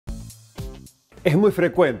Es muy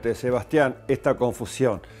frecuente, Sebastián, esta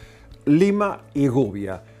confusión. Lima y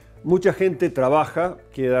gubia. Mucha gente trabaja,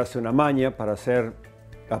 quiere darse una maña para hacer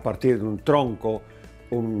a partir de un tronco,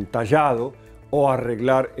 un tallado o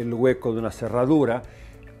arreglar el hueco de una cerradura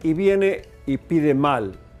y viene y pide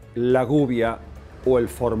mal la gubia o el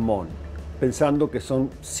formón, pensando que son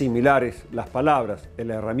similares las palabras en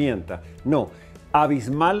la herramienta. No,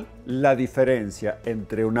 abismal la diferencia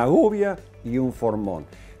entre una gubia y un formón.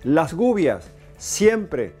 Las gubias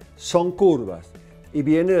siempre son curvas y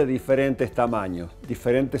vienen de diferentes tamaños,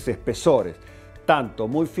 diferentes espesores, tanto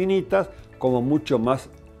muy finitas como mucho más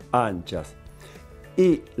anchas.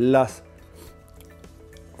 Y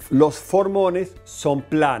los formones son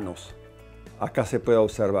planos, acá se puede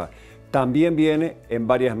observar. También viene en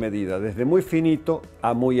varias medidas, desde muy finito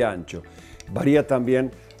a muy ancho. Varía también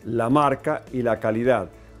la marca y la calidad.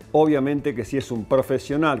 Obviamente que si es un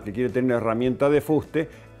profesional que quiere tener una herramienta de fuste,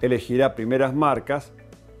 elegirá primeras marcas,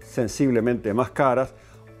 sensiblemente más caras,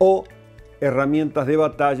 o herramientas de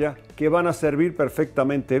batalla que van a servir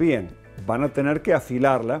perfectamente bien. Van a tener que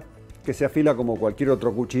afilarla, que se afila como cualquier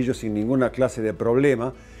otro cuchillo sin ninguna clase de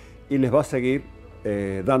problema, y les va a seguir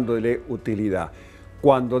dándole utilidad.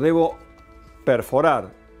 Cuando debo perforar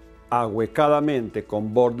ahuecadamente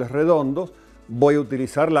con bordes redondos, voy a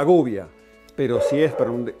utilizar la gubia, pero si es para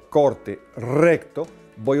un corte recto,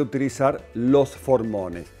 voy a utilizar los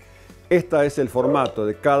formones. Este es el formato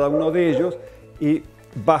de cada uno de ellos y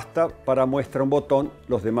basta para muestra un botón,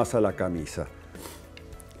 los demás a la camisa.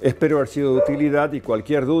 Espero haber sido de utilidad y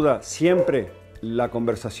cualquier duda, siempre la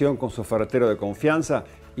conversación con su ferretero de confianza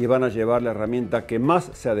y van a llevar la herramienta que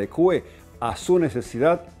más se adecue a su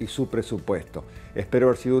necesidad y su presupuesto. Espero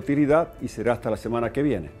haber sido de utilidad y será hasta la semana que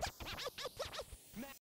viene.